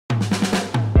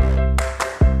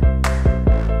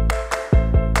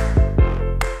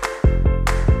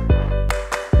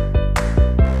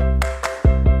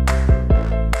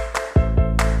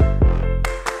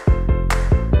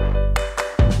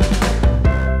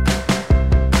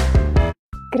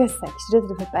Grüß euch, schön,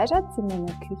 dass ihr vorbeischaut in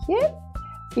meiner Küche.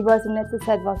 Ich weiß, in letzter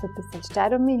Zeit war es ein bisschen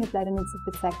steil um mich. Ich habe leider nicht so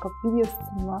viel Zeit gehabt, Videos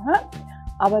zu machen.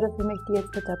 Aber dafür möchte ich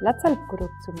jetzt mit der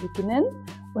Platzhalbproduktion beginnen.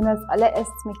 Und als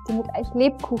allererstes möchte ich mit euch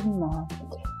Lebkuchen machen.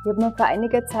 Ich habe mir vor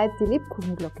einiger Zeit die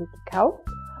Lebkuchenglocke gekauft.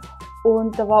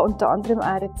 Und da war unter anderem auch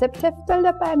ein Rezeptheftel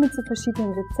dabei mit so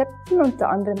verschiedenen Rezepten, unter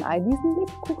anderem auch diesen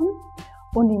Lebkuchen.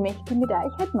 Und ich möchte mit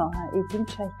euch heute machen. Ich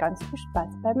wünsche euch ganz viel Spaß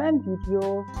bei meinem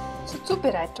Video. Zur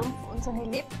Zubereitung für unsere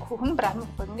Lebkuchen brauchen wir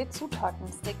folgende Zutaten: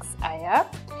 6 Eier,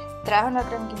 300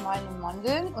 Gramm gemahlene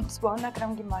Mandeln und 200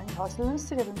 Gramm gemahlene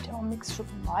Haselnüsse, die habe ich im Thermomix schon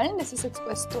gemahlen. Das ist jetzt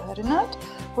alles da erinnert.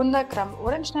 100 Gramm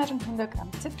Orangeat und 100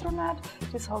 Gramm Zitronat.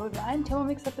 Das habe ich mir im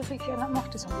Thermomix ein bisschen kleiner gemacht.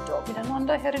 Das habe ich da auch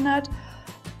miteinander erinnert.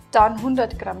 Dann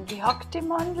 100 Gramm gehackte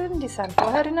Mandeln, die sind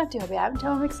da erinnert. Die habe ich auch im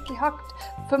Thermomix gehackt.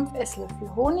 5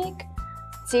 Esslöffel Honig.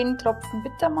 10 Tropfen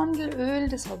Bittermandelöl,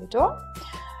 das habe ich da.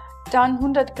 Dann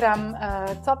 100 Gramm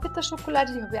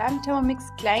Zartbitterschokolade, die habe ich auch im Thermomix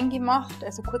klein gemacht,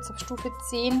 also kurz auf Stufe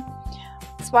 10.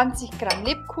 20 Gramm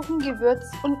Lebkuchengewürz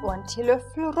und 1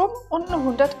 Teelöffel Rum und noch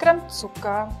 100 Gramm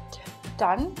Zucker.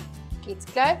 Dann geht's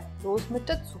gleich los mit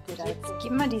der Zubereitung. Jetzt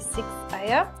geben wir die 6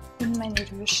 Eier in meine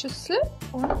Rührschüssel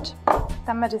und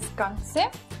dann wir das Ganze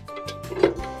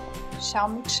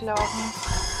schaumig schlagen.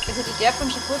 Also die darf schon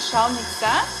gut schaumig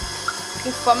sein,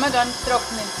 bevor wir dann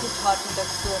trockene Zutaten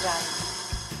dazu rein.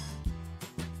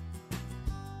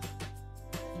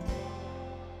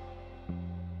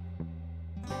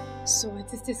 So,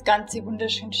 jetzt ist das Ganze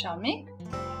wunderschön schaumig.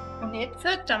 Und jetzt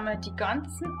dann wir die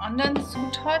ganzen anderen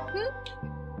Zutaten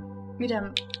mit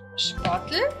einem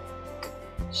Spatel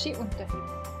schön unterheben.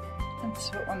 Und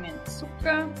zwar einmal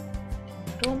Zucker,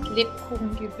 Rum,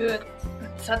 Lebkuchengewürz,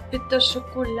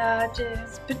 Zartbitterschokolade,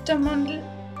 das Bittermandelöl,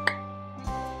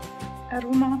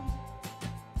 Aroma,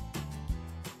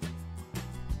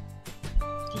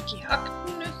 die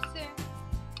gehackten Nüsse.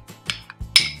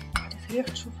 Das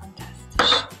riecht schon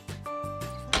fantastisch.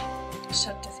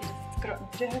 Schaut, dass ihr das jetzt gerade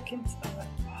nicht erkennt, aber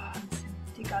Wahnsinn.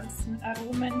 Die ganzen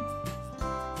Aromen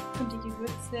und die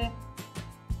Gewürze.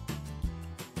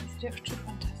 Das riecht schon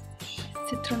fantastisch. Das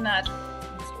Zitronat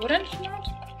und das Orangeat.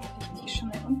 Da will ich die schon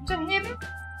mal unterheben.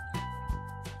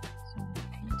 So,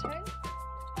 ein Teil.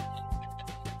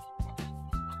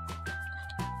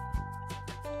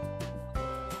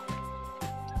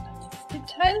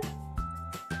 Teil.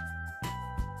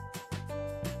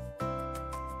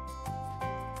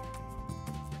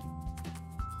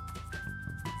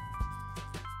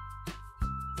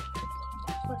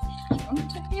 Vorsichtig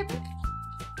unterheben.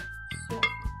 So.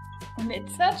 Und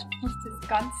jetzt muss das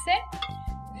Ganze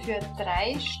für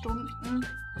 3 Stunden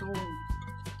ruhen.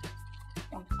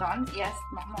 Und dann erst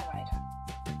machen wir weiter.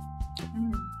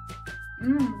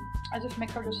 Also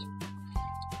schmeckt alles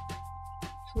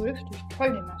so richtig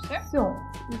toll, die Masse. So,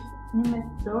 ich nehme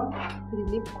jetzt da für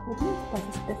die Lebkuchen, dass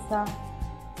es besser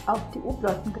auf die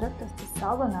Oblaten kriegt, dass das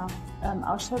sauber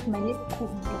ausschaut, meine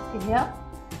Lebkuchenglocke her.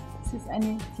 Das ist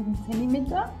eine 7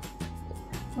 cm.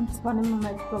 Und zwar nehmen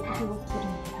wir jetzt da ein bisschen was für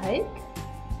den Teig.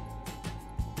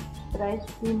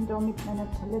 Streiche den da mit meiner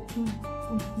Palette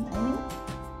unten ein.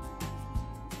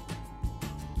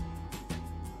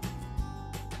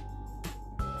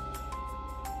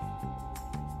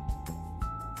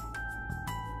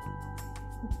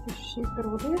 Das schön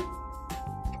rot ist,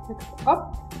 setzt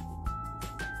ab,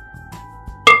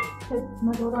 setzt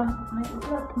man da dann meine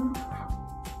Oblaten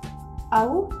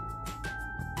auf,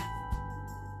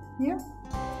 hier,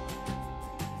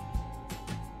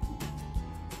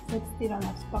 setzt die dann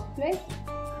aufs Backblech,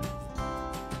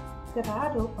 drehe da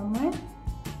einmal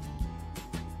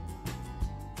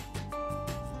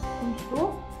und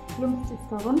so plumpst es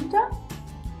da runter.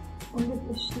 Und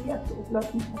es ist schön auf die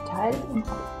Oblaten verteilt und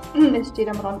es steht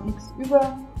am Rand nichts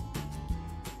über.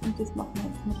 Und das machen wir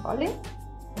jetzt mit alle.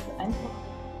 Also einfach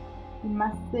die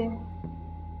Masse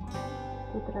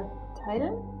da drauf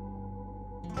verteilen.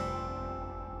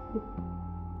 Mit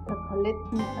der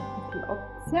Paletten ein bisschen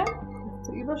abziehen, dass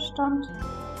der Überstand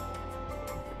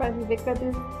quasi weggert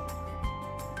ist.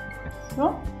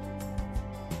 So.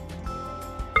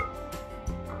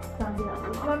 Dann wieder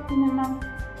Oblaten nehmen.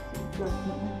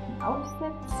 Unten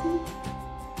aufsetzen,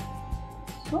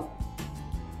 so,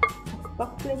 aufs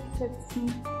Backblech setzen,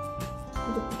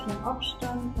 wieder ein bisschen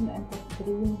Abstand und einfach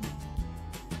drehen.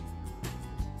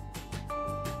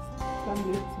 Dann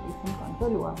löst sich das von ganz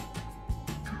allein.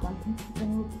 Und dann kommt es dann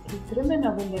nur ein bisschen trimmen,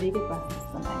 aber in der Regel passt es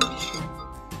dann eigentlich schon.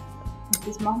 Und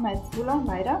das machen wir jetzt so lange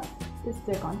weiter, bis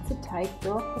der ganze Teig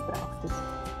da verbraucht ist.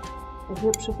 Also ich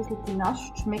habe schon ein bisschen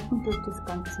genascht, schmecken tut das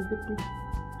Ganze wirklich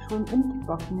schon im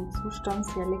ungebackenen Zustand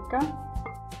sehr lecker.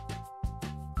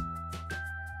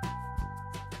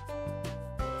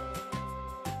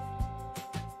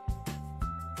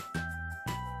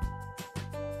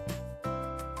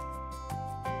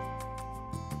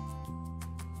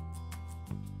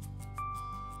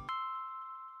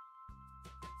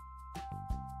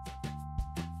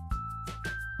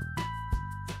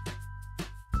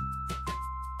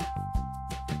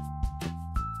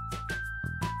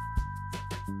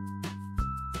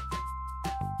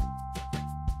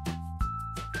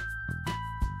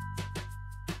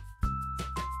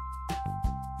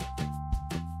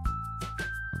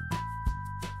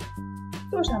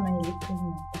 So schauen meine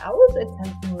Lebkuchen aus. Jetzt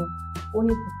sind sie nur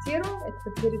ohne Verzierung. Jetzt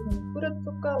verziere ich sie mit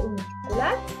Puderzucker und mit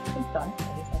Schokolade und dann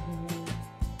zeige ich es auf den Mund.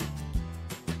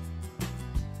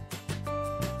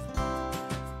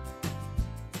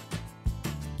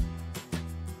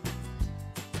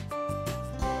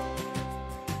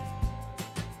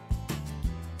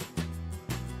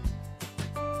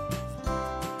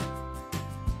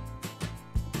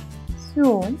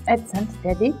 So, jetzt sind sie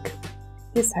fertig.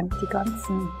 Das sind die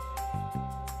ganzen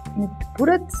mit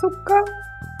Puderzucker.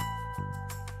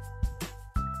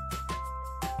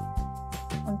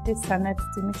 Und das sind jetzt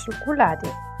die mit Schokolade.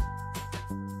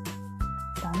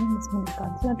 Dann müssen wir das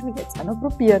Ganze natürlich jetzt auch noch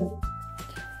probieren.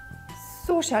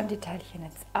 So schauen die Teilchen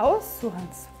jetzt aus, so haben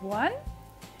sie geworden.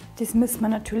 Das müssen wir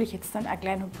natürlich jetzt dann auch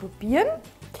gleich noch probieren.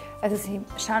 Also sie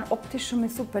schauen optisch schon mal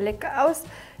super lecker aus.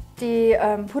 Die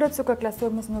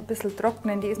Puderzuckerglasur muss noch ein bisschen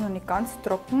trocknen, die ist noch nicht ganz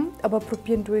trocken, aber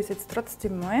probieren tue ich es jetzt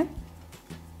trotzdem mal.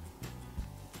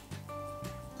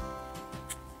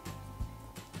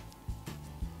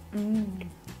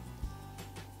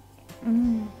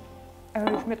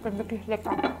 Also das schmeckt wirklich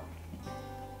lecker.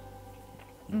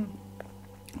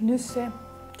 Nüsse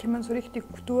kommen so richtig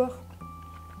durch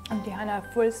und die haben auch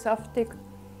voll saftig.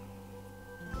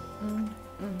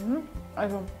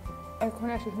 Also ich kann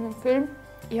euch das nur empfehlen.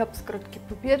 Ich habe es gerade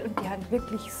probiert und die haben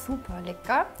wirklich super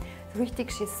lecker.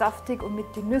 Richtig schön saftig und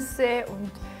mit den Nüsse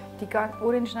und die ganzen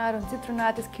Orangeat und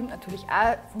Zitronat, das kommt natürlich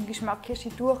auch vom Geschmack her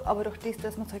schön durch, aber durch das,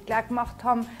 dass wir es halt gleich gemacht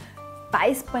haben,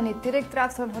 beißt man nicht direkt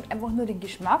drauf, sondern hat einfach nur den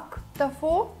Geschmack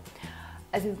davon.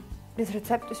 Also das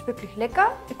Rezept ist wirklich lecker.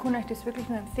 Ich kann euch das wirklich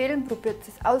nur empfehlen. Probiert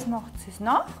es aus, macht es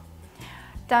nach.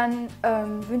 Dann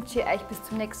wünsche ich euch bis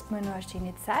zum nächsten Mal noch eine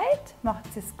schöne Zeit. Macht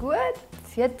es gut.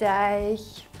 Pfiat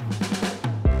euch!